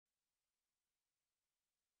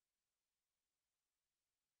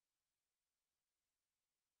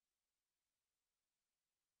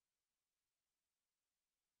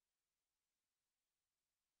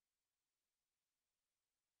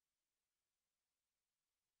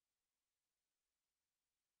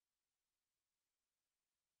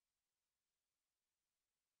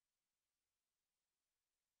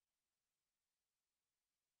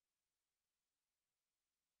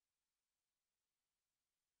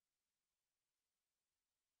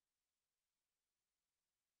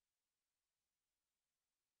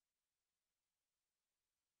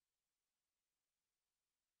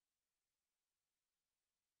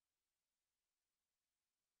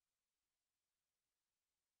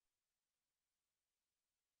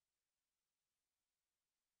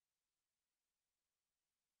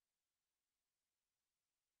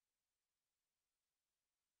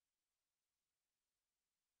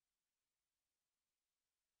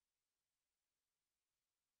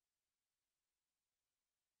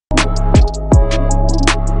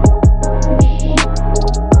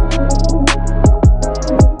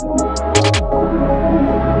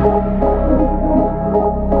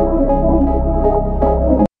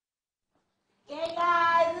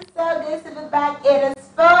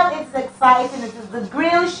exciting. It is the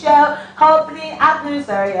Grill Show opening afternoon.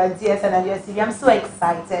 Sorry, DSN and DSTV. I'm so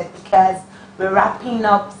excited because we're wrapping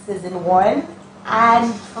up season 1,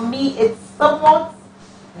 and for me, it's somewhat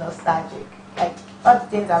nostalgic. Like all the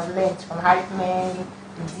things I've learned from Hartman,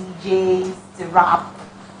 the DJs, the rap.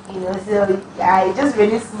 You know, so I just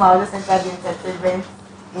really smile just entered the entertainment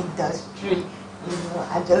industry. You know,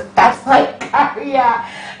 and just that's my career.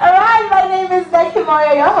 Alright, my name is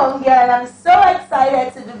Moyo, your home girl, and I'm so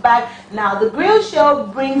excited to be back. Now, the Grill Show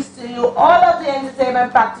brings to you all of the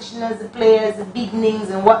entertainment practitioners, the players, the big names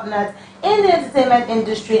and whatnot in the entertainment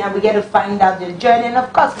industry, and we get to find out their journey, and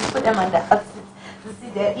of course we put them on the hot seat to see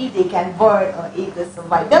that if they can board or if they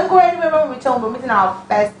survive. Don't go anywhere when we return. We're meeting our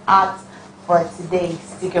first act for today.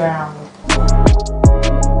 Stick around.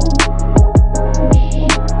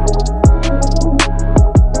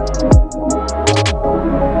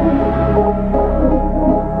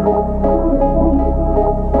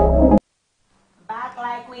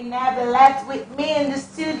 Never left. With me in the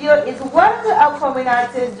studio is one of the upcoming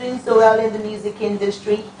artists doing so well in the music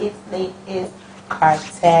industry. His name is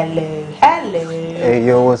Cvrtxllo. Hello. Hey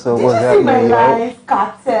yo, what's up? What's happening? My life,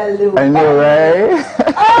 Cvrtxllo. I know, right?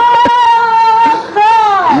 Oh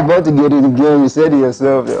God! You about to get in the game? You said it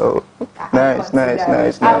yourself, yo. Nice.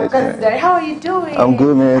 How are you doing? I'm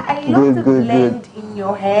good, man. I love the blend in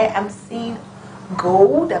your hair. I'm seeing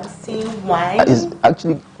gold. I'm seeing wine. It's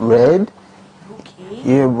actually red.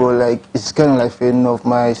 Yeah, but like it's kind of like fading off.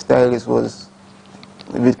 My stylist was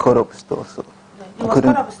a bit caught up with stuff, so you was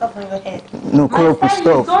caught up with stuff on your head. No, caught up with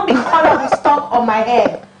stuff. Don't be caught up with stuff on my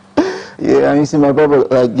head. Yeah, and you see, my brother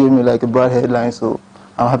like gave me like a bad headline, so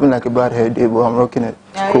I'm having like a bad hair day, but I'm rocking it.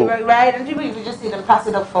 Yeah, cool. Right. And people, if you just see them pass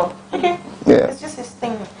it up for okay. Yeah. It's just his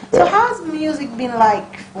thing. So how's music been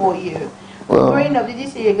like for you? Well, growing up, did you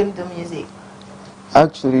say you're going to do music?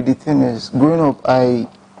 Actually, the thing is, growing up, I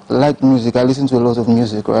like music. I listen to a lot of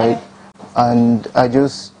music, right? Okay. And I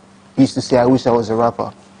just used to say I wish I was a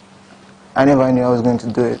rapper. I never knew I was going to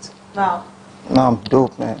do it. Wow. Now I'm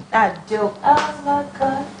dope, man. That's dope. Oh my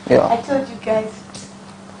God. Yeah. I told you guys.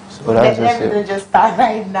 So that's everything just start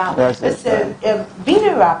right now. So being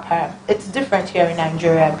a rapper, it's different here in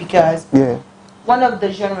Nigeria because one of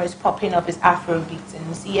the genres popping up is Afrobeats, and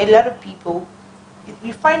you see a lot of people.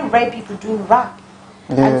 You find white people doing rap,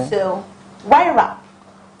 and so why rap?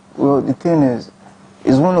 Well, the thing is,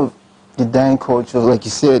 it's one of the dying cultures, like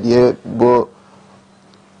you said, yeah, but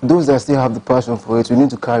those that still have the passion for it, we need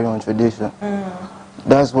to carry on tradition.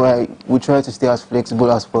 That's why we try to stay as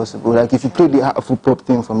flexible as possible. Like, if you play the Afro-pop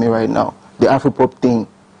thing for me right now, the Afro-pop thing,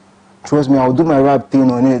 trust me, I'll do my rap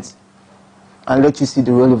thing on it and let you see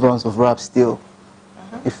the relevance of rap still.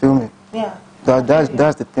 You feel me? Yeah.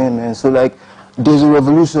 That's the thing, man. So, like, there's a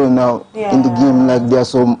revolution now in the game. Like, there are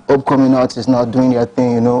some upcoming artists now doing their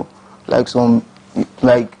thing, you know. Like some,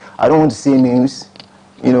 like, I don't want to say names,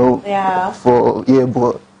 you know.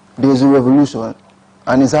 But there's a revolution,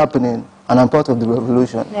 and it's happening, and I'm part of the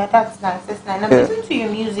revolution. Yeah, that's nice. That's nice. Now, listening to your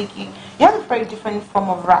music, you have a very different form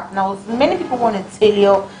of rap. Now, many people want to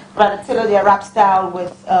tailor their rap style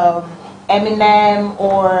with Eminem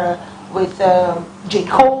or with J.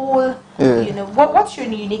 Cole. You know, what's your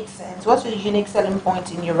unique sense? What's your unique selling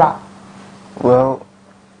point in your rap? Well,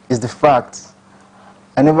 it's the fact.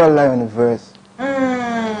 I never lie on a verse.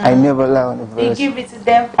 I never lie on a verse. You give it to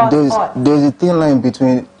them There's a thin line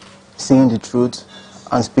between saying the truth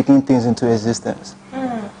and speaking things into existence.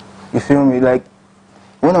 You feel me? Like,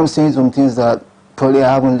 when I'm saying some things that probably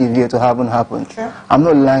I haven't lived yet or haven't happened, I'm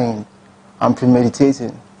not lying. I'm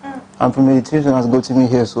premeditating. And premeditation has got to me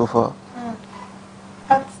here so far.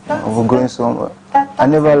 We're going somewhere. I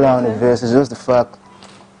never lie on a verse. It's just the fact.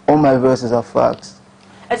 All my verses are facts.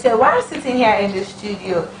 I said, while I'm sitting here in the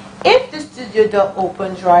studio, if the studio door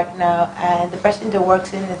opens right now and the person that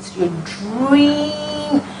works in it's your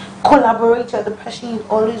dream collaborator, the person you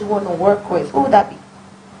always want to work with, who would that be?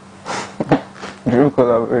 Dream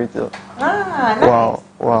collaborator. Nice.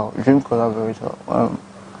 Wow, dream collaborator. I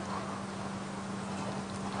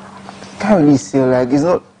can't really say, like, it's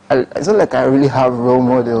not like I really have role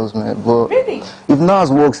models, man. But really? If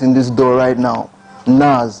Nas walks in this door right now,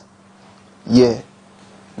 Nas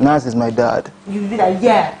is my dad. You be like,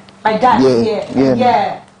 my dad,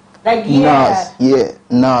 like,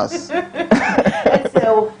 Nas. And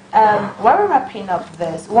so, while we're wrapping up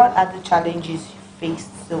this, what are the challenges you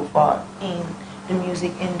faced so far in the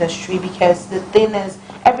music industry? Because the thing is,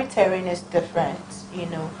 every terrain is different, you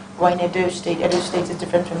know. We're in Edo State is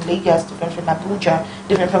different from Lagos, different from Abuja,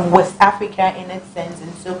 different from West Africa in its sense.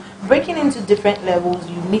 And so, breaking into different levels,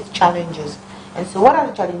 you meet challenges. And so, what are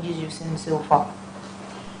the challenges you've seen so far?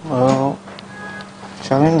 Well,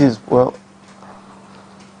 Challenges, well,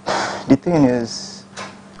 the thing is,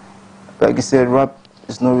 like you said, rap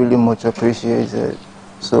is not really much appreciated.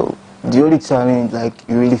 So the only challenge like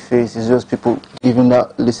you really face is just people giving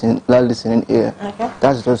that listening ear. Okay.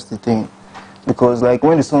 That's just the thing. Because like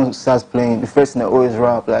when the song starts playing, the first thing I always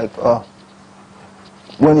rap like,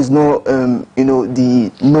 when it's no, you know,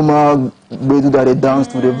 the normal way that they dance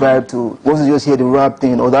to the vibe to, once you just hear the rap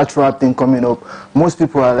thing or that rap thing coming up, most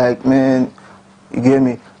people are like, man, you get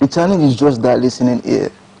me? The challenge is just that listening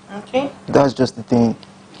ear. Okay. That's just the thing.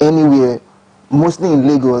 Anywhere, mostly in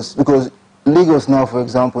Lagos, because Lagos now, for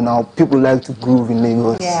example, now people like to groove in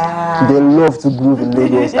Lagos. Yeah. They love to groove in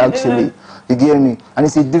Lagos, actually. You get me? And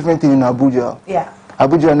it's a different thing in Abuja. Yeah.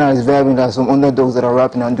 Abuja now is vibing. There's some underdogs that are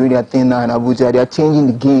rapping and doing their thing now in Abuja. They are changing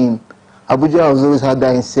the game. Abuja has always had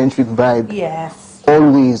that eccentric vibe. Yes.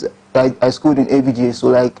 Always. I schooled in ABJ, so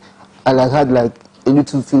like I like had like a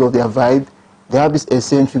little feel of their vibe. They have this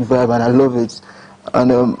eccentric vibe, and I love it.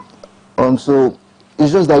 And so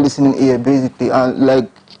it's just that listening ear basically, and like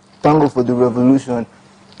thank God for the revolution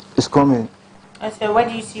is coming. And so, where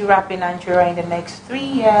do you see rap in Nigeria in the next 3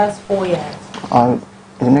 years, 4 years? In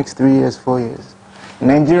the next 3 years, 4 years.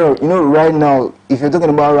 Nigeria, you know, right now, if you're talking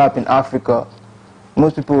about rap in Africa,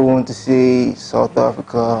 most people want to say South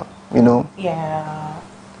Africa, you know. Yeah.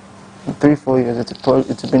 In 3, 4 years,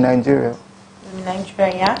 it'll be Nigeria.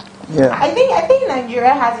 Nigeria, yeah? Yeah. I think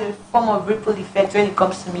Nigeria has a form of ripple effect when it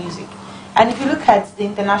comes to music. And if you look at the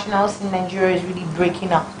international scene, Nigeria is really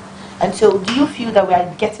breaking up. And so, do you feel that we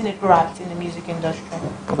are getting it right in the music industry?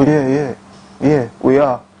 Oh, yeah, we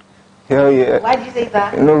are. Hell yeah. Why do you say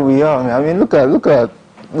that? You know, we are, man. I mean, look at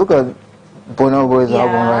Burna Boy's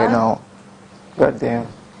album right now. God damn.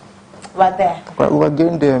 We're there. We're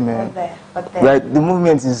getting there, man. We're there. Like, the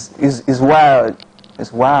movement is wild.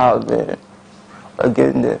 It's wild, man. We're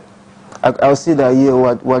getting there. I'll see that, yeah,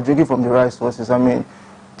 we're drinking from the right sources. I mean,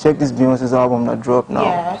 check this Beyonce's album that dropped now.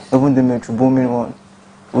 Yes. Even the Metro Boomin one.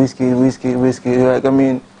 Whiskey. Like, I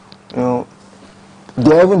mean, you know,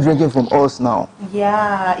 they're even drinking from us now.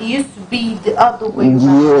 Yeah, it used to be the other way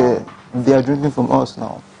around. Yeah, they are drinking from us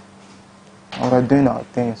now. And we're doing our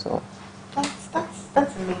thing, so.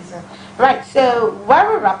 That's amazing. Right, so while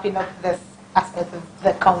we're wrapping up this aspect of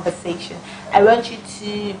the conversation, I want you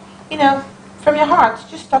to, you know, from your heart,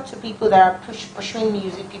 just talk to people that are pursuing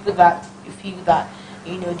music, people that you feel that,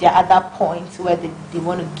 you know, they're at that point where they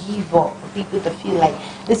want to give up, people that feel like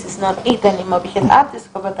this is not it anymore, because I've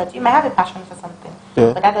discovered that you might have a passion for something,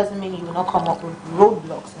 but that doesn't mean you will not come up with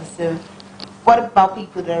roadblocks. And so, what about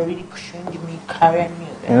people that are really pursuing the career in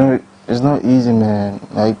music? You know, it's not easy, man.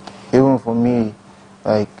 Like, even for me,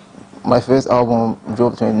 like, my first album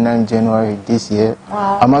dropped 29 January this year.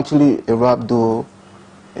 Wow. I'm actually a rap duo.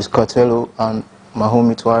 It's Cvrtxllo and my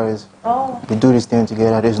homie Twarez. Oh. We do this thing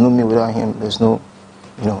together. There's no me without him. There's no,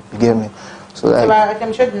 you know, you get me? So like,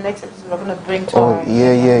 I'm sure the next episode we're going to bring to oh,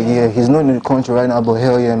 yeah. He's not in the country right now, but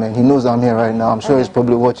hell yeah, man. He knows I'm here right now. I'm sure he's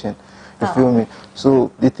probably watching. You feel me?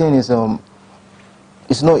 So the thing is,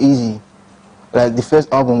 it's not easy. Like the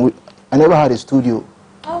first album, I never had a studio.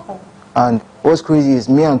 Oh. And what's crazy is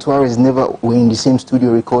me and Twarez never were in the same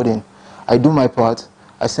studio recording. I do my part,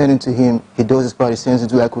 I send it to him, he does his part, he sends it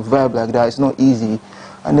to like a vibe like that. It's not easy.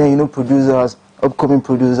 And then, you know, producers, upcoming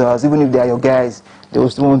producers, even if they are your guys, they will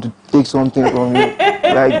still want to take something from you.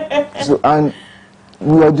 Like, so, and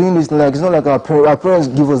we are doing this, like, it's not like our parents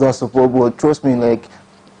give us that support, but trust me, like,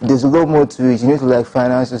 there's a lot more to it. You need to, like,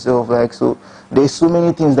 finance yourself, like, so there's so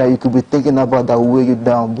many things that you could be thinking about that will weigh you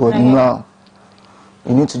down, but now,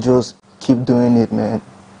 you need to just keep doing it, man.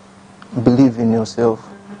 Believe in yourself.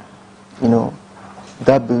 You know,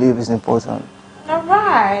 that belief is important. All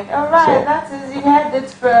right. So, that is, you heard it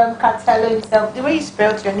from Cvrtxllo himself. The way you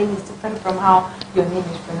spelled your name is different from how your name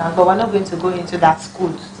is pronounced, but we're not going to go into that school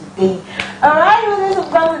today. All right, we're going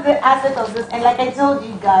to go with the aspect of this. And like I told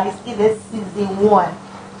you guys, it is season 1.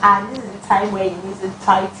 And this is the time where you need to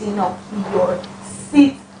tighten up your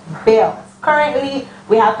seat belts. Currently,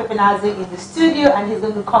 we have Pepenazi in the studio, and he's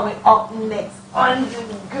going to be coming up next on the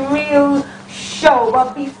Grill Show.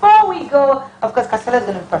 But before we go, of course, Cvrtxllo is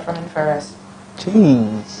going to be performing for us.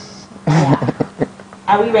 Jeez. Yeah.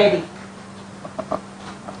 Are we ready?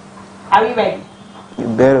 Are we ready? You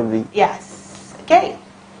better be. Yes. Okay.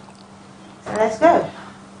 So let's go.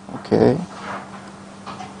 Okay.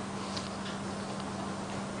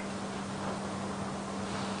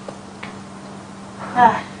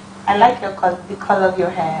 I like the color of your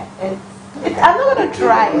hair. I'm not going to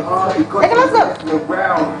try it. Okay, let's go.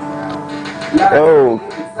 Oh,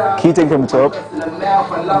 can you take from the top?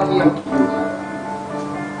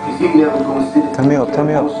 Turn me up, turn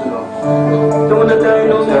me up.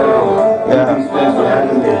 Yeah.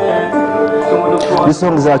 This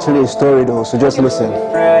song is actually a story though, so just listen.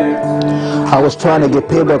 I was trying to get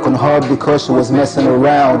payback on her because she was messing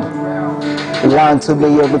around. Lying to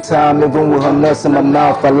me every time, even with her nuts in my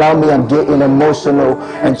mouth. Allow me, I'm getting emotional.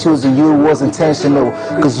 And choosing you was intentional.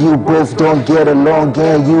 Cause you both don't get along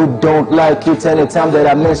and you don't like it. Anytime that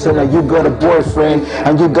I mention that you got a boyfriend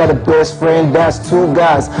and you got a best friend, that's two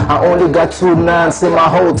guys. I only got 2 nines in my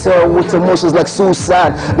hotel with emotions like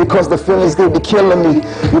suicide. Because the feelings could be killing me.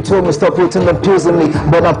 You told me stop putting them pills in me,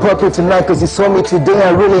 but I'm popping tonight cause you saw me today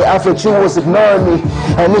and really I thought you was ignoring me.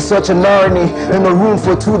 And it's such an irony in a room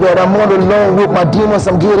for 2 that I'm all alone with my demons.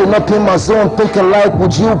 I'm getting up in my zone thinking like,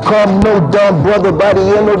 would you come? No dumb brother, by the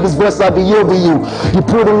end of this verse I'll be over you. You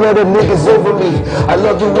put a lot of niggas over me. I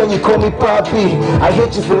love you when you call me Poppy. I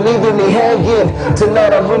hate you for leaving me hanging.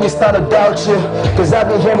 Tonight I'm really starting to doubt you, cause I've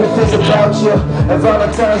been hearing things about you. And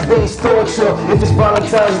Valentine's Day is torture if it's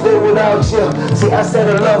Valentine's Day without you. See, I said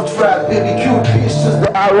a love trap, baby, cute pictures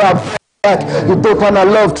that I rap. You dope on a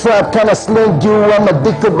love trap, kinda sling you, I'm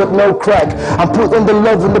addicted but no crack. I'm putting the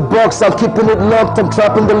love in the box, I'm keeping it locked, I'm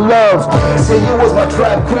trapping the love. Say you was my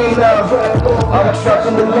trap queen, I'm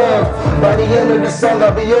trapping the love. By the end of the song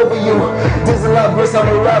I'll be over you. This is a lot of verse, I'm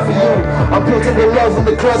gonna rap for you. I'm putting the love in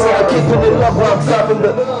the closet, I'm keeping it locked while I'm trapping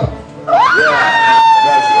the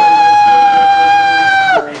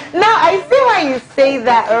Now I see why you say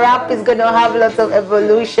that rap is going to have lots of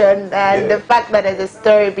evolution, and the fact that there's a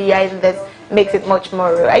story behind this makes it much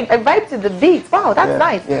more real. I vibe to the beat. Wow, that's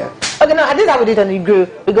nice. Yeah. Okay, now this is how we do it on the groove.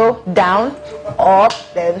 We go down, up,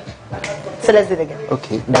 then. So let's do it again.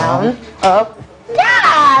 Okay. Down, up.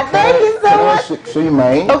 Yeah, thank you so much. Show you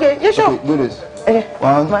mine. Okay, yeah, sure. Okay, do this. Okay.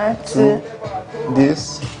 1, 2,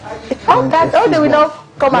 this. Oh, that's all. They will not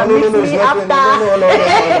come and meet me after.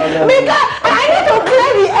 Because I need to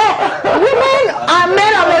clear the air. Women are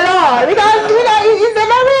men of the Lord. Because it's a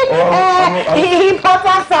very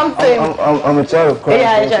important something. I'm a child of Christ.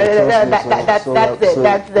 Yeah, that's it. That's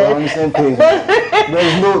it. We're on the same page.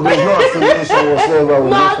 There's no affiliation whatsoever.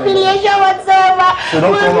 No affiliation whatsoever. So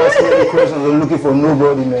don't come and ask me any questions. I'm looking for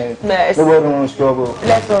nobody, man. Nice. Nobody wants struggle.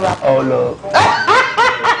 Let's go back. All love.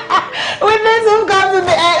 With this, we've come to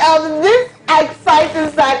the end of this exciting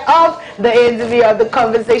side of the interview, of the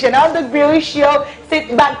conversation on the Grill Show.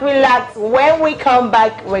 Sit back, relax. When we come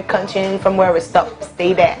back, we're continuing from where we stopped.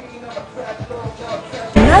 Stay there.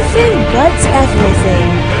 Nothing but everything.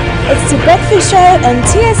 It's the Breakfast Show on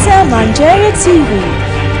TSL Nigeria TV.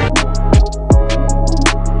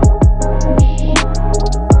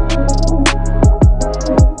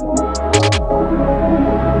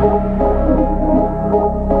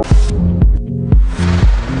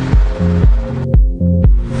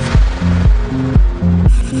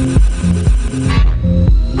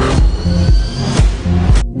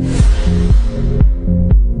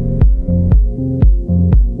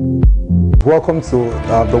 Welcome to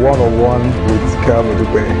the one-on-one with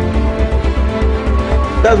Cvrtxllo.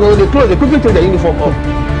 That's why they close. They quickly take the uniform off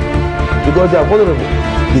because they are vulnerable.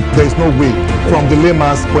 There is no way, from the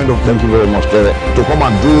layman's point of view. Thank you very much, Kevin. To come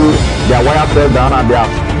and do their wire fell down and their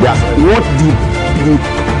what the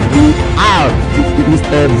R is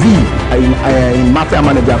V in mafia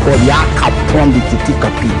manager called the R cap from the Titi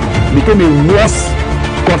Kapi became a worse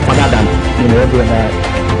godfather than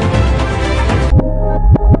regular.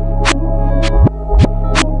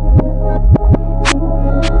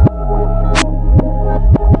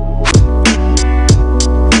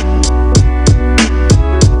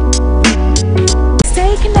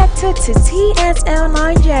 To TSL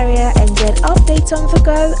Nigeria and get updates on the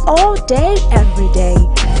go all day, every day.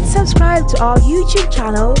 Subscribe to our YouTube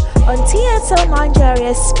channel on TSL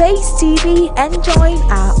Nigeria Space TV and join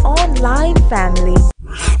our online family.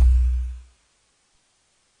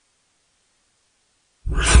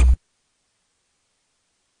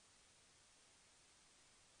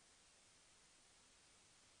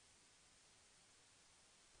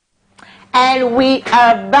 And we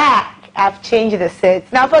are back. I've changed the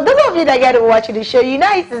sets. Now, for those of you that get to watch the show, you know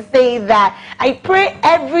I used to say that I pray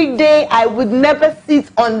every day I would never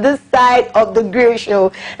sit on this side of the Grill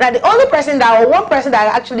Show. Now, the only person that, or one person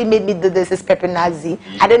that actually made me do this is Pepenazi.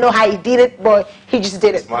 I don't know how he did it, but he just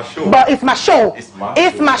did it. It's my show. But it's my show.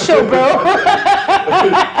 It's my show, bro.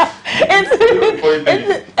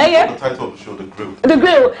 The title of the show, The Grill. The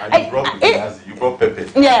Grill. And you brought Pepenazi, you brought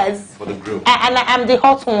Pepe. Yes. For the grill. And I'm the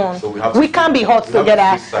hot one. So we can't be hot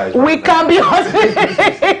together. We can't be hot.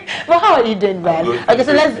 Well, how are you doing, man? Okay,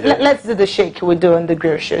 so let's do the shake we do on the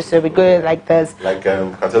grill show. So we go like this. Like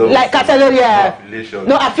Cvrtxllo. Like Cvrtxllo, yeah.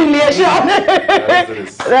 No affiliation. Let's do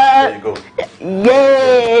this. There you go.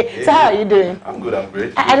 Yay! So how are you doing? I'm good. I'm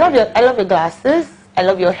great. I love your glasses. I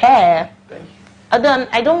love your hair. Thank you.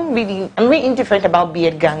 I'm really indifferent about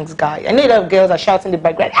beard gangs, guy. I know a lot of girls are shouting in the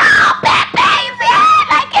background, "Ah, Pepe,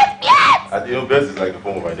 like his beard!" You know, beard is like a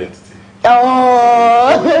form of identity.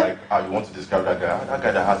 Oh. Like, you want to describe that guy? That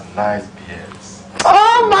guy that has nice beards.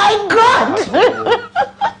 Oh my God!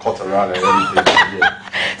 Cut around and everything.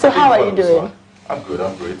 Yeah. So how are you doing? I'm good.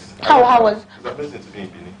 I'm great. How was? It's amazing to be in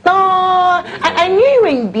Benin. No, I knew you were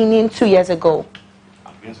in Benin 2 years ago.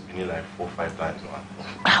 I've been to Benin like 4 or 5 times, man.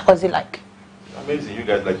 How was it like? Amazing. You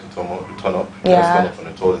guys like to turn up. Yeah. Let's turn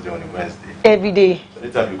up on a Thursday, on a Wednesday. Every day. So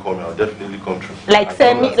anytime you call me, I'll definitely come through. Like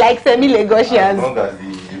semi Lagosians. As long as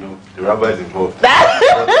the rabbi is involved.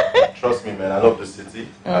 Trust me, man. I love the city.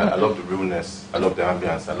 I love the realness. I love the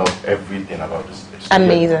ambience. I love everything about this place.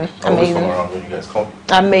 Amazing. I always come around when you guys come.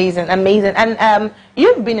 Amazing. And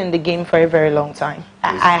you've been in the game for a very long time.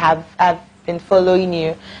 I've been following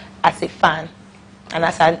you as a fan, and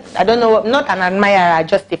as I don't know, not an admirer,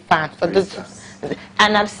 just a fan. For this,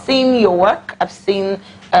 and I've seen your work. I've seen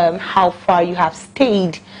how far you have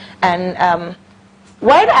stayed, and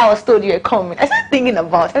when I was told you were coming, I started thinking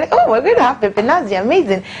about it. Like, oh, we're going to have Pepenazi,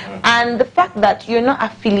 amazing. And the fact that you're not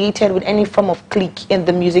affiliated with any form of clique in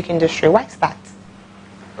the music industry, why is that?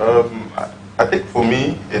 I think for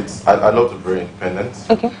me, I love to be very independent.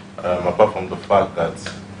 Okay. Apart from the fact that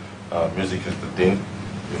music is the thing,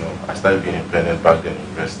 you know, I started being independent back then in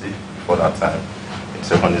university. Before that time, in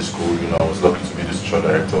secondary school, you know, I was lucky to be the show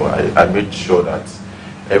director. I made sure that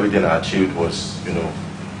everything I achieved was, you know,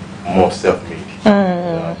 more self-made. You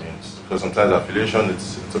know what I mean? Because sometimes affiliation,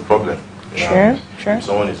 it's a problem. You know? Sure. If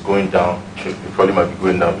someone is going down, you probably might be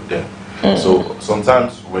going down with them. So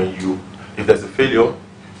sometimes if there's a failure,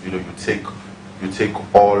 you know, you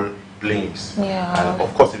take all blames. Yeah. And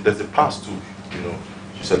of course, if there's a pass too, you know,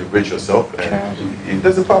 you celebrate yourself. And if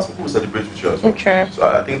there's a pass, people will celebrate with you as well. So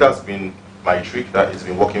I think that's been my trick. That has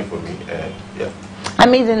been working for me. And yeah.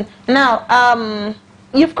 Amazing. Now,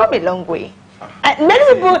 you've come a long way. Many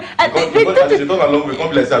people. You don't a long way.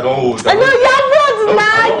 Come like say I don't hold. No, you're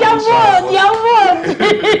not.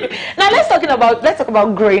 Now let's talk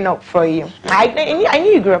about growing up for you. I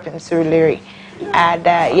knew you grew up in Surulere. And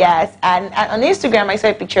yes, and on Instagram I saw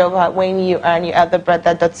a picture of when you and your other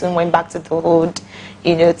brother Dotun went back to the hood,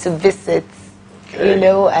 you know, to visit, you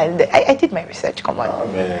know, and I did my research. Come on,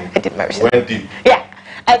 I did my research. Went deep. Yeah.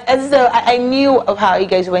 And so I knew of how you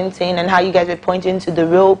guys went in and how you guys were pointing to the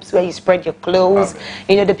ropes where you spread your clothes,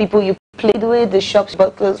 you know, the people you played with, the shops you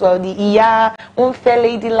bought clothes, well, the one fair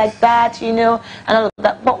lady like that, you know, and all of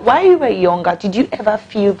that. But while you were younger, did you ever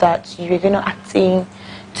feel that you were going to attain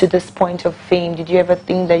to this point of fame? Did you ever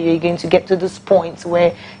think that you're going to get to this point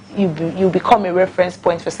where you become a reference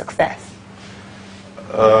point for success?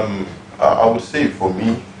 I would say for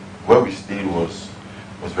me, where we stayed was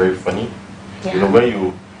very funny. Yeah. You know, when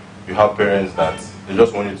you have parents that they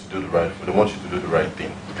just want you to do the right thing, they want you to do the right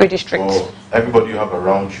thing. Pretty strict. Well, everybody you have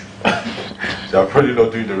around you, they are probably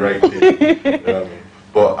not doing the right thing. You know what I mean?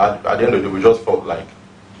 But at the end of the day, we just felt like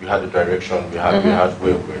we had the direction, we had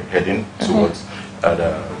where we were heading towards, and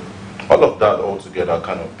all of that all together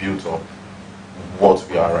kind of built up what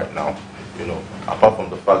we are right now. You know, apart from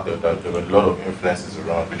the fact that there were a lot of influences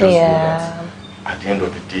around, we just knew that at the end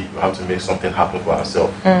of the day, we have to make something happen for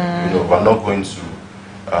ourselves. You know, we're not going to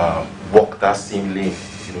walk that same lane.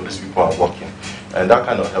 You know, these people are walking, and that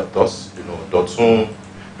kind of helped us. You know, Dotun,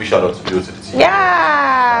 big shout out to Dio to the team.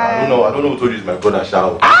 Yeah. I don't know who told you it's my brother.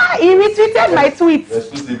 Shout out. Ah, he retweeted my tweets.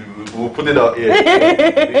 Exclusively, we'll put it out here.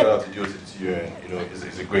 Big shout out to Dio to the team, and you know,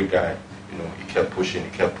 he's a great guy. You know, he kept pushing.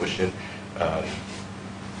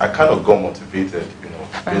 I kind of got motivated, you know,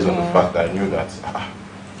 based on the fact that I knew that,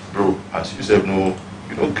 bro, as you said, no,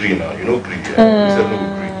 you know, green now, you know, green, you said no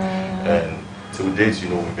green, and till date, you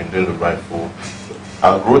know, we've been doing the right for.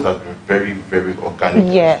 Our growth has been very, very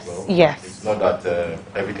organic. Yes, as well. yes. It's not that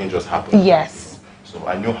everything just happened. Yes. So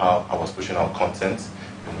I knew how I was pushing out content,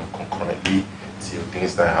 you know, concurrently till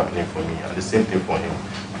things started happening for me, and the same thing for him.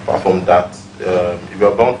 Apart from that, if you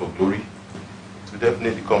are bound for glory, to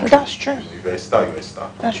definitely come. That's true. If you're a star, you're a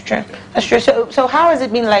star. That's true. That's true. So how has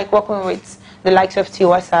it been like working with the likes of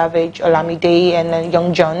Tiwa Savage, Olamide, and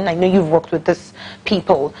Young John. I know you've worked with these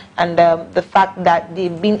people, and the fact that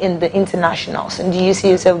they've been in the internationals. And do you see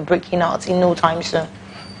yourself breaking out in no time soon?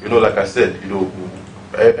 You know, like I said, you know,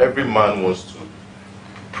 every man wants to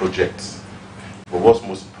project, but what's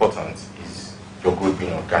most important is your growth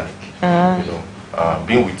being organic. You know,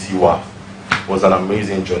 being with Tiwa was an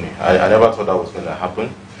amazing journey. I never thought that was going to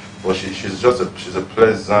happen, but she's a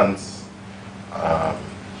pleasant.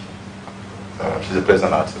 She's a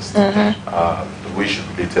pleasant artist. The way she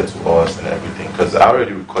related to us and everything, because I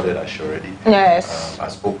already recorded her show already. Yes. I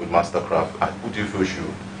spoke with Mastercraft. Who do you feel she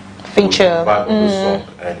Feature. vibe of the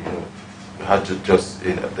song? And you know, we had to just,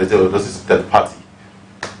 you know, there's this third party,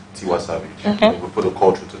 Tiwa Savage. You know, we put a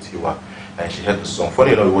call through to Tiwa, and she heard the song.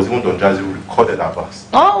 Funny enough, it was even Don Jazzy who recorded her verse.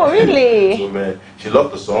 Oh, really? So man, she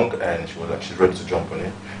loved the song, and she was like, she's ready to jump on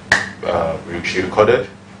it. She recorded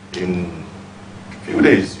in few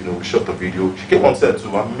days, you know, we shot the video. She came on set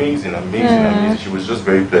too, amazing. She was just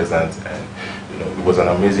very pleasant, and you know, it was an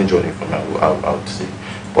amazing journey for me, I would say.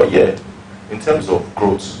 But yeah, in terms of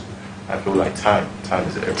growth, I feel like time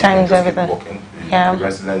is everything. Time is Just everything. Keep working, Yeah. be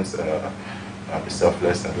resilient, be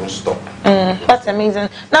selfless, and don't stop. That's amazing.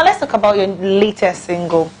 Now let's talk about your latest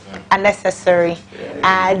single, Unnecessary.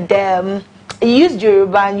 And you used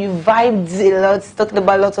Yoruba and you vibed a lot, talking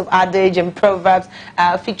about lots of adage and proverbs,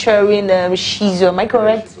 featuring Shizo. Am I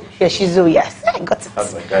correct? Yeah, Shizo, yes. I got it.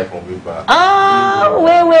 That's my guy from way back. Oh,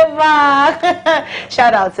 way back.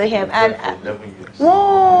 Shout out to him. And 11 years.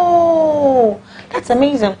 whoa, that's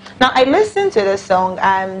amazing. Now, I listened to the song,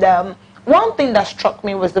 and one thing that struck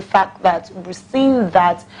me was the fact that we're seeing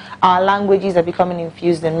that our languages are becoming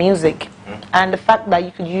infused in music, and the fact that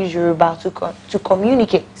you could use Yoruba to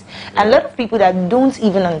communicate. And a lot of people that don't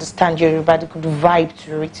even understand Yoruba, they could vibe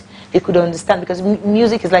to it. They could understand, because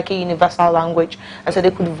music is like a universal language, and so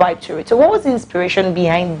they could vibe to it. So what was the inspiration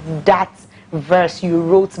behind that verse you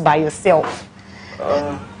wrote by yourself?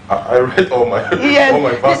 I read all my Yes. all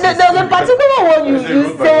my verses. The particular one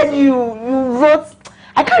you said you wrote,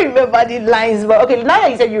 I can't remember the lines, but okay, now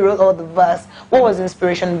that you said you wrote all the verse, what was the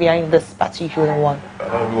inspiration behind this particular one?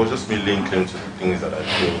 It was just me linking to the things that I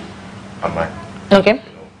feel are mine. Okay. You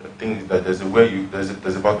know, the thing that there's a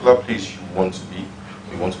particular place you want to be,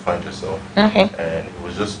 you want to find yourself. Okay. And it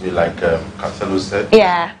was just me, like Cancelo said.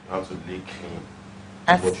 Yeah. You have to link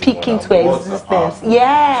And what you speaking want, to and what's the existence. art. So I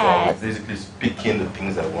Yes. was basically speaking the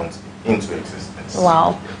things I want into existence.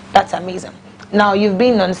 Wow, that's amazing. Now, you've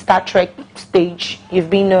been on Star Trek stage, you've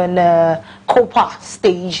been on Copa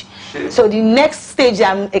stage. Shit. So the next stage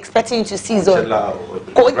I'm expecting you to see is on Coachella or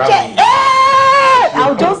the Coachella. Grammy.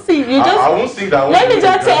 I'll just see you. I won't sing that. Let me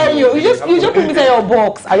just tell you. You just put me in your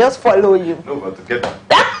box. I just follow you. No, but together.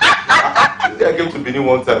 I came to Benin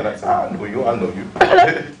one time and I said, I know you.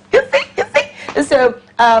 You see. So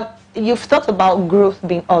you've talked about growth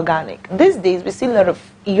being organic. These days, we see a lot of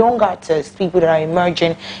young artists, people that are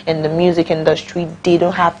emerging in the music industry. They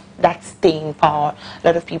don't have that staying power. A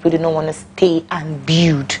lot of people do not want to stay and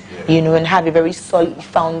build, you know, and have a very solid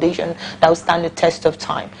foundation that will stand the test of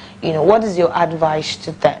time. You know, what is your advice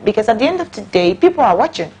to them? Because at the end of the day, people are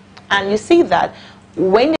watching, and you see that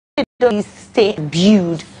when they don't stay and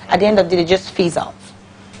build, at the end of the day, they just phase out.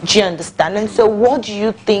 Do you understand? And so what do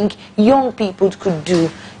you think young people could do,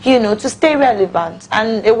 you know, to stay relevant?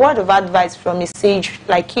 And a word of advice from a sage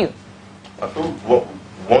like you. I feel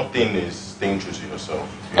one thing is staying true to yourself.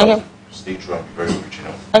 You Okay. have to stay true and be very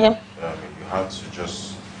original. Okay. You have to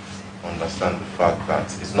just understand the fact that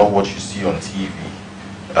it's not what you see on TV.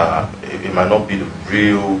 It might not be the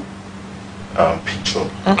real picture.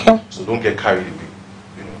 Okay. So don't get carried away.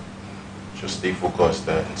 You know, just stay focused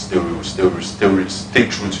and stay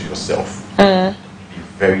true to yourself. Be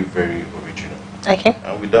very, very original. Okay.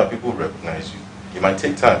 And with that, people recognize you. It might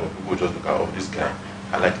take time, but people just look at, oh, this guy,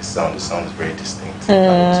 I like his sound. The sound is very distinct. I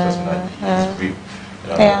like his personality. It's real.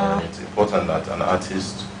 Yeah. And it's important that an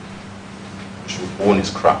artist should own his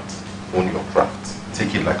craft, own your craft.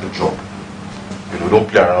 Take it like a job. You know, don't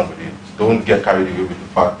play around with it. Don't get carried away with the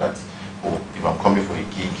fact that, oh, if I'm coming for a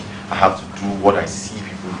gig, I have to do what I see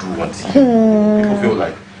people do on TV. People feel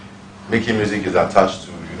like making music is attached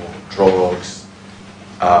to, you know, drugs,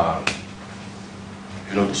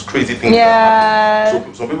 you know, those crazy things. Yeah. That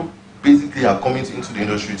happen. So some people basically are coming into the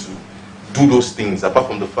industry to do those things. Apart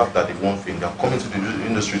from the fact that they want fame, they are coming to the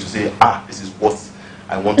industry to say, this is what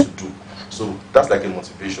I want to do. So that's like a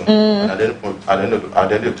motivation. And at the end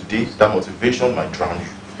of the day, that motivation might drown you.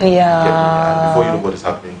 Yeah. And before you know what is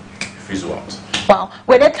happening, you fizzle out. Wow.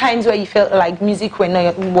 Were there times where you felt like music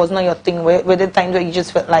was not your thing? Were there times where you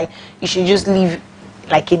just felt like you should just live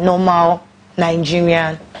like a normal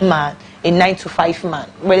Nigerian man a 9-to-5 man?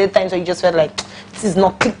 Were there times where you just felt like this is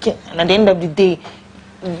not clicking, and at the end of the day,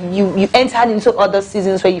 you entered into other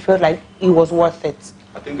seasons where you felt like it was worth it?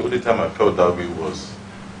 I think the only time I felt that way was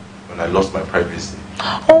when I lost my privacy.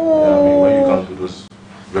 Oh. When you can't do those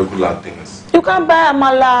regular things. You can't buy a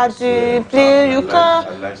malady, please. You can't.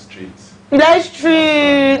 I like streets. You like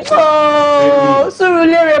streets. Oh,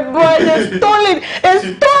 Surulere boy, they stole it. They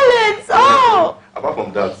stole it. Oh. Apart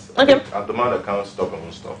from that, okay. I'm the man that can't stop and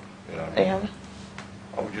won't stop. You know what I mean? Yeah.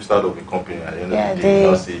 How would you start up a company at the end of the day?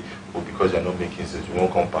 You not say, oh, because you're not making sense, you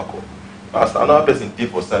won't come back up. As another person did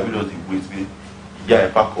for side, we don't wait with.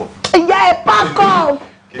 Yeah, pack up. Yeah, pack up.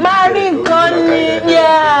 Marry Gunny,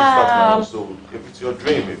 yeah. So if it's your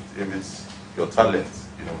dream, if it's your talent,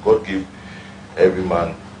 you know, God gave every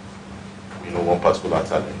man, you know, one particular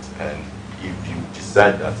talent, and if you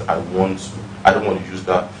decide that I don't want to use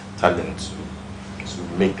that talent to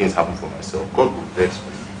make things happen for myself, God will vex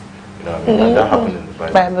for you. You know what I mean? And that happened in the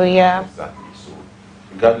Bible. Yeah. Exactly. So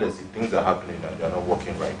regardless if things are happening and they're not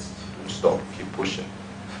working right, don't stop, keep pushing.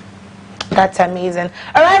 That's amazing.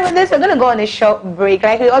 All right, with this, we're going to go on a short break.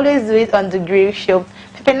 Like we always do it on the Grill Show.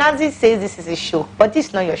 Pepenazi says this is a show, but this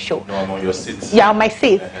is not your show. No, I'm on your seat. Yeah, on my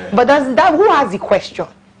seat. But who has the question?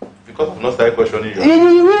 Because I've not started questioning you.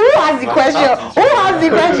 Who has the question? Who has the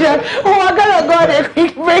question? Oh, we're going to go on a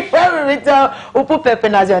quick break. When we return, we'll put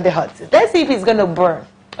Pepenazi on the hot seat. Let's see if he's going to burn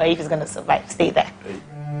or if he's going to survive. Stay there. Hey.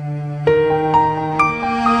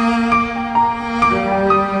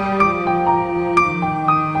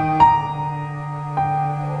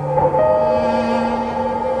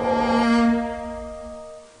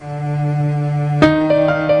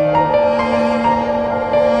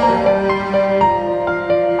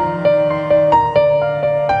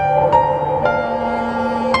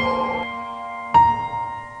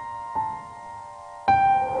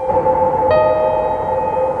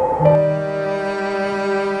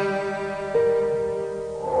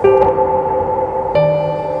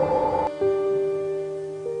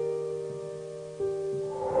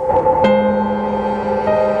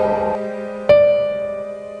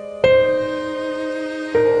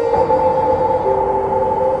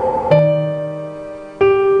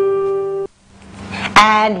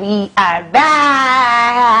 And we are back.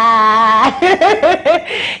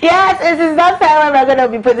 Yes, this is that time when we're going to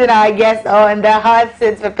be putting our guest on the hot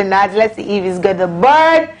seat for Pepenazi. Let's see if he's going to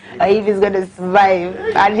burn or if he's going to survive.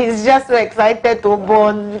 And he's just so excited to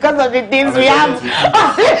burn because of the things we have.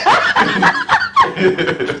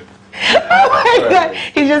 Oh my God,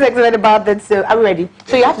 he's just excited about that. So are we ready?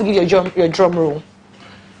 So you have to give your drum roll.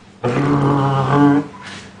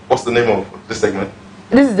 What's the name of this segment?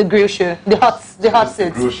 This is the Grill Show, the hot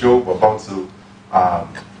seat. Grill Show. We're about to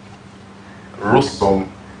roast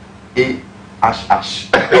some ash.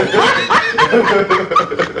 No,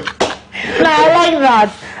 I like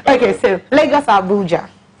that. Okay, so Lagos or Abuja?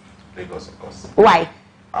 Lagos, of course. Why?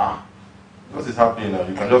 Because it's happening now.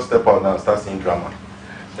 You can just step out now and start seeing drama.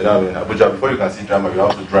 You know what I mean? Abuja, before you can see drama, you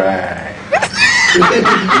have to drive.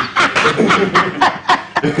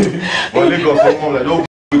 But Lagos, someone like, don't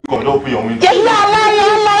open your window. Yeah.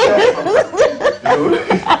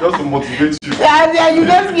 Just to motivate you. Yeah, you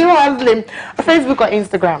just keep hustling. Facebook or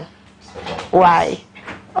Instagram? Why?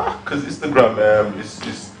 Because Instagram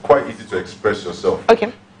is quite easy to express yourself.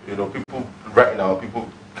 Okay. You know, people right now, people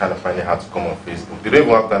kind of find it hard to come on Facebook. They don't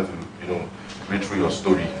even have time to, you know, read through your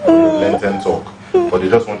story, length and talk, but they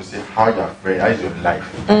just want to say how you're faring, how is your life.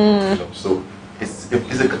 You know, so it's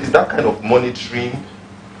that kind of monitoring.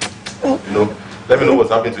 You know, let me know what's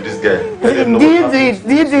happening to this guy. Do you do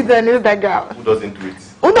it on Instagram? Who doesn't do it?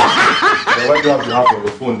 Then why do you have the app on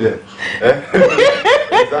your phone there?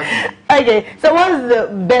 Exactly. Okay, so what's the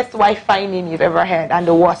best Wi-Fi name you've ever heard and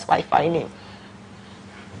the worst Wi-Fi name?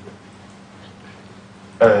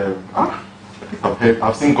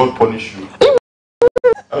 I've seen God punish you.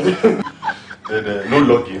 No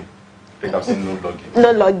login. I think I've seen no login.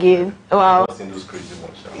 No login. Wow. I've seen those crazy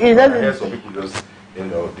ones. I It doesn't- hear some people just, you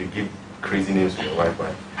know, they give crazy names to your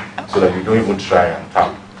Wi-Fi so that you don't even try and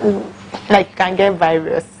tap. Like you can get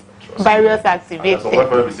virus. Virus activated. Some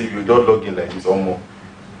Wi-Fi will say you don't log in like this almost.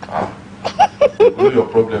 You know your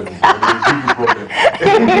problem. Give you problem.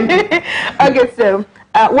 Okay, so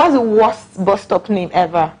what's the worst bus stop name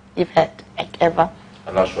ever you've heard? Like ever?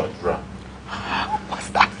 Anashwadra. What's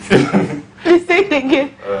that? Please say it again.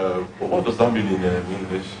 What does that mean in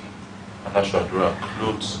English? Anashwadra.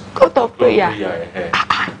 Clothes. Coat of prayer.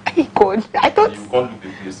 God, I thought you can't look the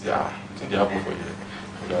place. Yeah, I think they happen for you.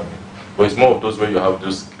 You know what I mean? But it's more of those where you have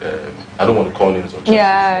those. I don't want to call names or.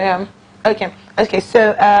 Yeah. Okay.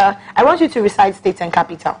 So I want you to recite state and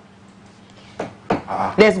capital.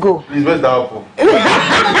 Let's go. Please, where's the apple?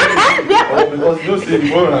 Because you see,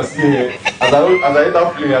 before when I see here, as I eat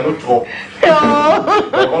that plane, I don't drop.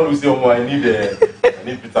 I want to say, I need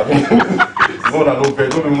vitamin. It's more than no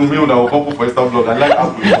bread. Don't be moving on couple for Eastern Bloc. I like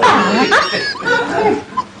apple.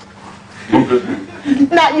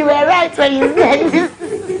 Now, you were right when you said this.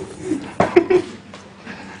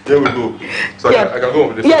 There we go. So I can go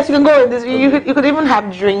with this. Yes, you can go with this. You could even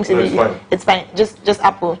have drinks. No, it's fine. It's fine. Just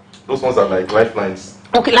apple. Those ones are like lifelines.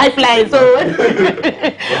 Okay, lifelines. So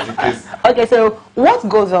okay, so what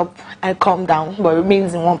goes up and comes down but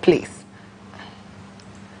remains in one place?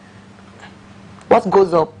 What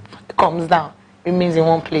goes up, comes down, remains in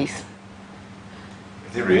one place?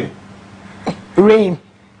 Is it rain? Rain.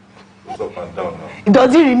 Goes up and down now.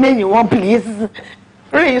 Does it remain in one place?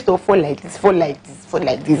 Rain used to fall like this, fall like this, fall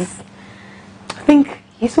like this. I think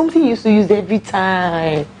it's something you used to use every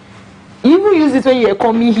time. You even use it when you're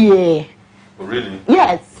coming here. Oh, really?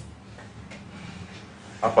 Yes.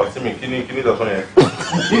 Because you know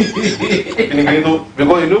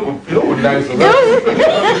nice.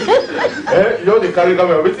 You know they carry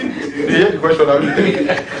camera. Waiting, they hear the question.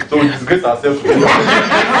 So we disgrace ourselves.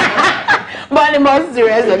 But the most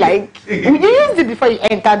serious, like, you used it before you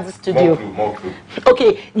entered the studio. More clue.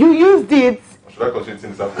 Okay, you used it. Should I continue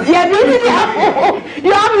this after? Yeah,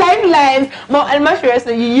 you have lifelines. But most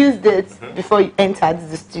seriously, you used it before you entered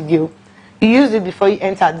the studio. You used it before you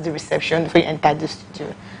entered the reception, before you entered the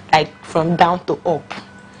studio. Like, from down to up.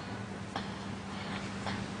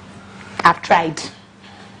 I've tried.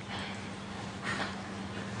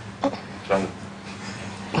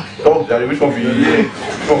 Oh, Daddy, which one be leg?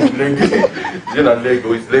 Which one be leg? Is it a leg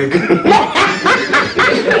or it's leg?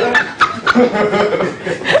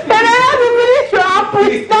 But I haven't finished your apple.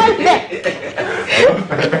 It's not leg.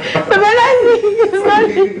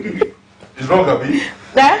 It's wrong, Abi.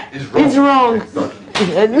 That? It's wrong. It's wrong.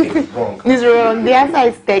 Exactly. It's wrong. It's wrong. The answer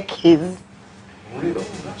is staircase. Really? Oh,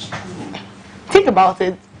 that's true. Think about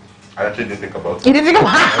it. I actually didn't think about it. You didn't think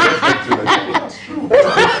about Oh, that's true.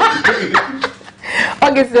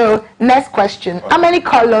 Okay, so next question. How many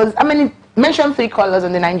colors? Mention 3 colors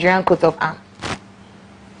on the Nigerian coat of arms.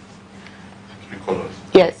 3 colors.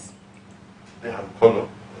 Yes. They have color.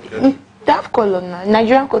 Okay. They have color now.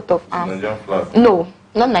 Nigerian coat of arms. Nigerian flag. No,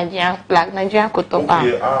 not Nigerian flag. Nigerian coat of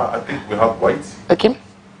arms. Okay, I think we have white. Okay.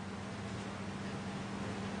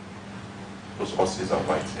 Those horses are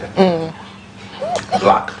white, yeah.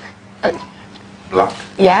 Black. Black.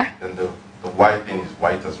 Yeah. And the white thing is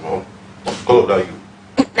white as well. What color are you?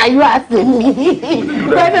 Are you asking me?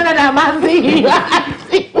 No, I'm asking you.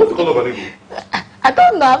 What's the color of an eagle? I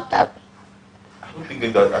don't know after. I don't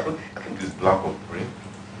think that. I think it's black or green.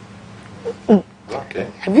 Black, eh?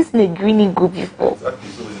 Have you seen a green eagle before? Exactly.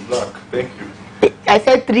 So it's black. Thank you. I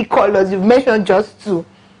said 3 colors. You've mentioned just 2.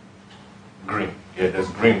 Green. Yeah, there's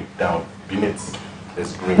green down beneath.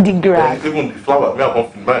 There's green. The grass. Even the flower. Me, I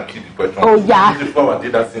keep the question. Oh, yeah. The flower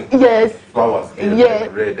did that thing. Yes. Flowers. Yeah.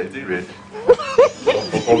 Red. Is it red?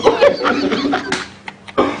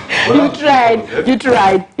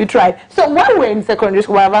 You tried. So while we're in secondary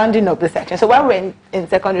school, we're rounding up the section. So while we're in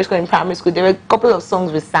secondary school, in primary school, there were a couple of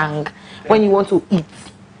songs we sang when you want to eat.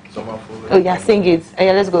 Summer food. Oh yeah, sing it. Oh,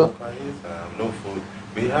 yeah, let's go. No food.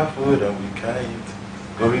 We have food and we can't eat.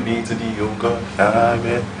 Glory be to the old God.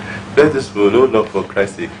 Amen. Bless this food, oh Lord, for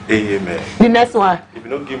Christ's sake. Amen. The next one. If you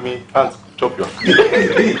don't give me hands, chop your.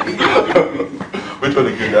 Which one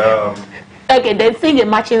again? Okay, then sing a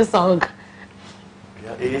matching song.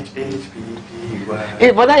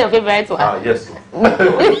 H-H-P-P-Y. Was that your favorite one? Yes.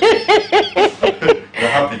 You're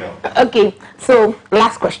happy now. Okay, so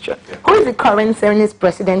last question. Yeah. Who is the current Senate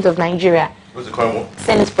president of Nigeria? What's the current one?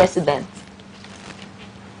 Senate president.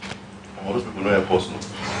 All those people know your personal.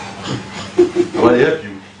 I want to help you.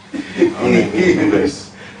 I don't know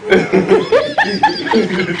this.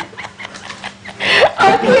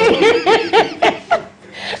 Okay.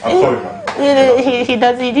 I'm sorry, man. He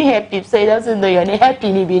didn't help you, so he doesn't know your name. Help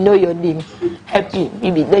him if you know your name. Help him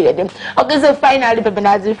if you know your name. Okay, so finally,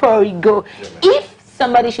 Pepenazi, before we go, if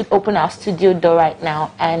somebody should open our studio door right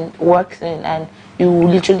now and works in, and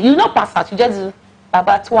you not pass out, you just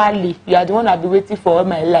Baba Twali, you are the one I've been waiting for all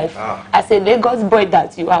my life. As a Lagos boy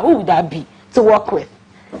that you are, who would that be to work with?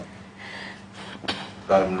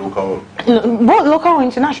 Local. Both local or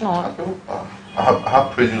international? I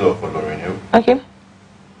have crazy love for Lorraine. Okay.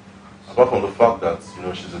 Apart from the fact that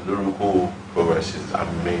she's a lyrical poet, she's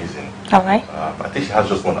amazing. All right. I think she has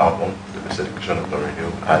just one album, The Miseducation of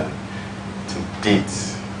Lorraine, and to date,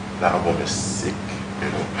 that album is sick.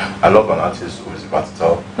 I love an artist who is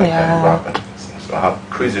versatile and can rap and sing. So I have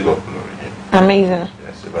crazy love for Lorraine. Amazing.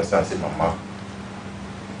 Yes, if I say Mama,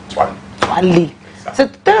 Exactly. So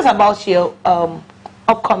tell us about your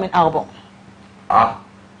upcoming album.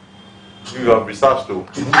 You have researched though.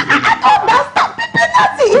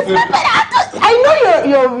 I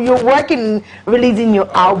know you're working releasing your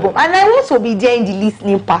album, and I want to be there in the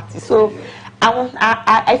listening party. So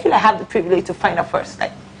I feel I have the privilege to find out first.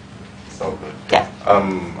 Like, so good. Yeah.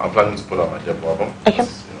 I'm planning to put out my debut album. Okay.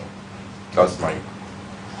 That's my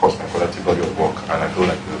collective body of work, and I feel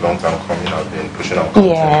like it's a long time coming. I've been pushing out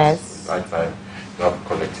content. Yes. It's high time to have a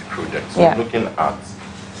collective project. So Yeah. looking at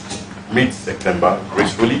mid-September,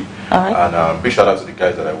 gracefully. Alright. And big shout out to the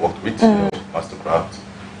guys that I worked with, Mastercraft,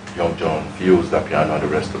 Young John, Fields, that piano, and the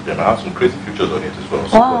rest of them. I have some crazy features on it as well.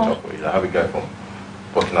 So watch out for it. I have a guy from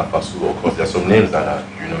Burkina Faso. Of course, there's some names that are,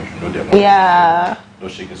 you know them. Yeah. No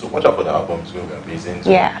shaking. So watch out for the album. It's going to be amazing. So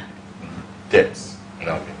Yeah. Depths. You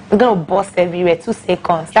know what I mean? We're gonna bust everywhere. 2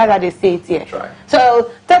 seconds. That's how they say it here. Try. So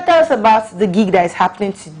tell us about the gig that is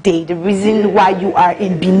happening today. The reason why you are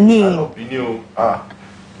in Benin. I love Benin.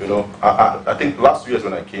 You know, I think last 2 years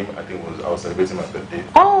when I came, I was celebrating my birthday.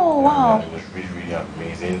 Oh wow! And it was really, really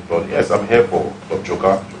amazing. But yes, I'm here for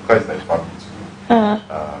Cvrtxllo. Cvrtxllo is like family too.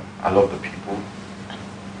 I love the people.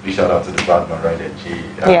 Big shout out to the bad man right there, Jay.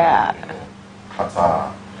 Yeah. You know,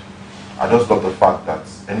 Qatar. I just love the fact that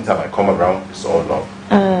anytime I come around, it's all love.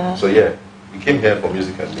 So yeah, we came here for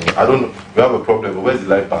music and me. I don't know. We have a problem, but where's the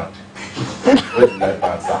live band? Where's the live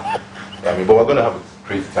band, sir? I mean, but we're gonna have a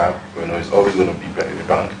great time. You know, it's always gonna be very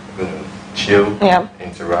bang. We're gonna chill,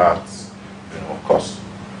 interact. You know, of course,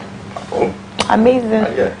 at home. Amazing.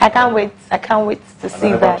 Yeah. I can't wait. I can't wait to see I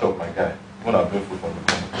never that. talk, my guy. When I bring food from the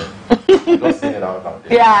community, don't say it out loud.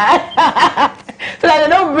 Yeah. So that they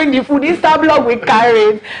don't bring the food. Insta blog we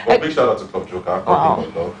carried. Well, big shout out to Cvrtxllo. Wow.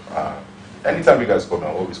 Love. Anytime you guys come,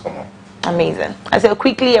 I'll always come on. Amazing. And so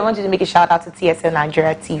quickly, I want you to make a shout out to TSL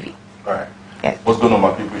Nigeria TV. All right. Yes. What's going on,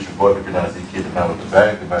 my people? It's your boy Pepenazi, the man with the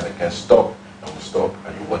bag, the man that can't stop and will stop.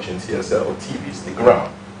 And you're watching TSL TV. Stick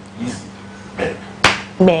around. Easy.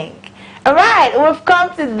 Bang. All right, we've come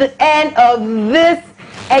to the end of this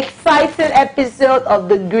exciting episode of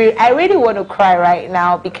The Grill. I really want to cry right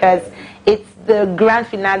now because it's the grand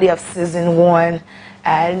finale of season 1.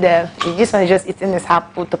 And this one is just eating this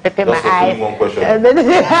apple to prepare my eyes. One question.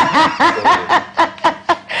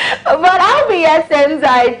 But I'll be here same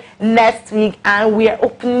time next week, and we are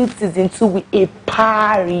opening season 2 with a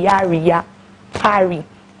party.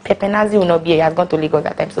 Pepenazi will not be here. He has gone to Lagos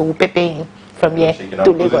that time, so we'll prepare him from here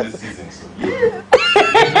to Lagos.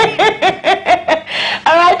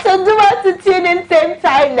 Alright, so do want to tune in same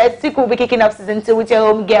time next week. We'll be kicking off season 2 with your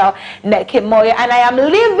home girl, Moyo, and I am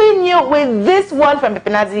leaving you with this one from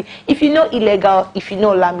Pepenazi. If you know Illegal, if you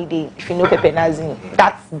know Lamide, if you know Pepenazi,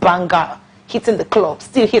 that's banger. Hitting the clubs,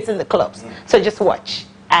 still hitting the clubs. So just watch,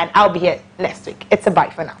 and I'll be here next week. It's a bye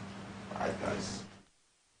for now. Alright, guys.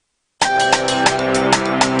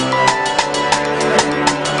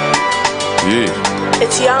 Yeah.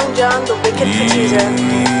 It's Young John, the wicked producer.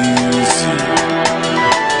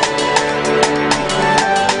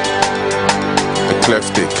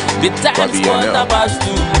 Eclectic. The time's quarter past 2.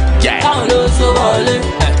 Can't lose so early.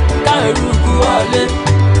 Can't look early.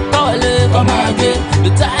 Come again. The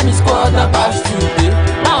time is quarter past 2.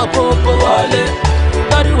 Now Popo Wale.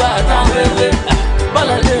 Tori wa tamwewe.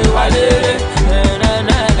 Balale wale.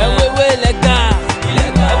 Ewewe lega.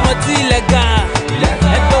 Emoti lega.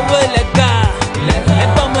 Egowe lega.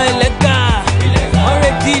 Egome lega.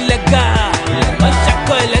 Already lega.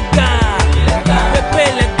 Oshako lega. Pepe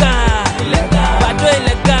lega. Badwe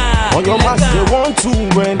lega. On your mask, they want to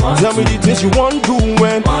win. Tell me the things you want to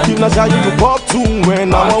win. If not, how you pop to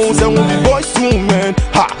win. I won't say when the boys to win.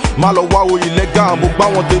 Ha! Malo wow illegal, but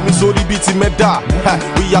I want them so the beat meda.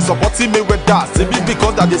 We are supporting me with that. Simply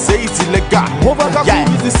because that they say it's illegal.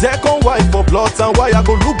 Overcome is the second wife for blood, and why I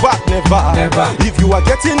go look back never. If you are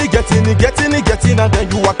getting it, and then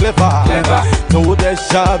you are clever. No, there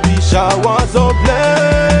shall be showers of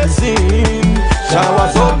blessing.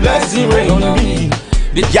 Showers of blessing rain on me.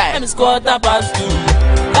 The time is quarter past 2.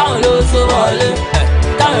 Can't lose so early.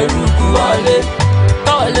 Can't look early.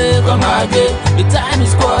 Come again. The time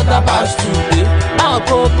is quarter past 2. Now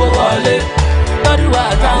Popo Wale. Tori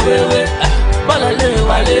wa tamwewe. Balale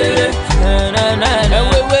wale.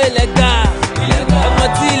 Ewewe lega.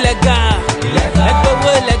 Emoti lega.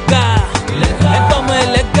 Egowe lega. Egome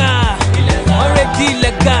lega. Already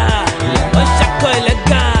lega. Oshako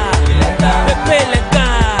lega. Pepe lega.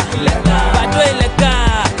 Badwe lega.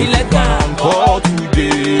 Call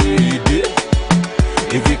today.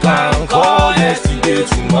 If you can't call yesterday,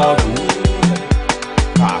 tomorrow.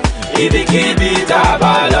 If you keep it up,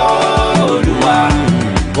 Oluwa.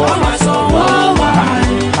 Come on, so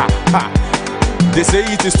They say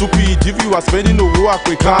it is stupid if you are spending a work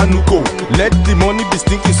we can't go. Let the money be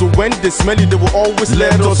stinking, so when they smell it, they will always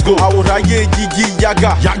let us go. Our raye gigi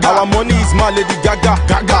yaga, our money is my lady gaga,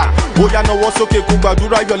 gaga. Oh ya know what's okay,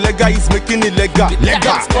 Kubadura, your lega is making it lega,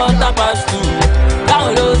 lega. Quarter past 2.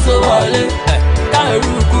 Down low so wale, down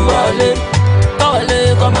ruku wale,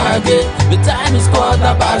 wale come again. The time is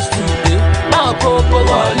quarter past 2. Now popo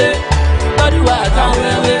wale, body wa down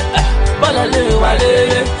we, balale wale,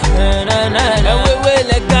 na we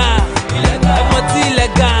lega, moti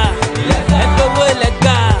lega, we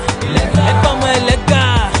lega, come lega,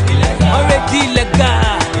 already lega,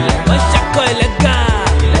 shako lega,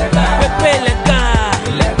 pepe lega,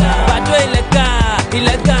 bado lega,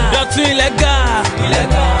 dotu lega,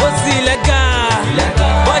 osi lega,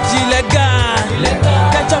 boji lega,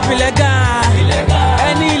 ketchup lega,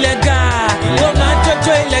 any lega, goma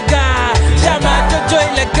jojo lega, shama jojo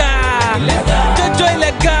lega, jojo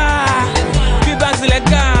lega, bibas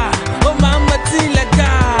lega, o mama ti lega,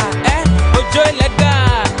 ojo lega,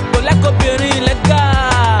 olako biri lega,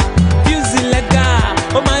 fuse lega,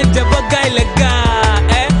 o ma je boga lega,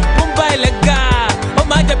 mumbai lega, o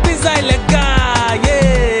ma je pizza lega,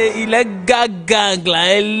 yeah, ilega gang la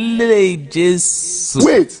ele Jesus.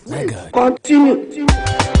 Wait, continue.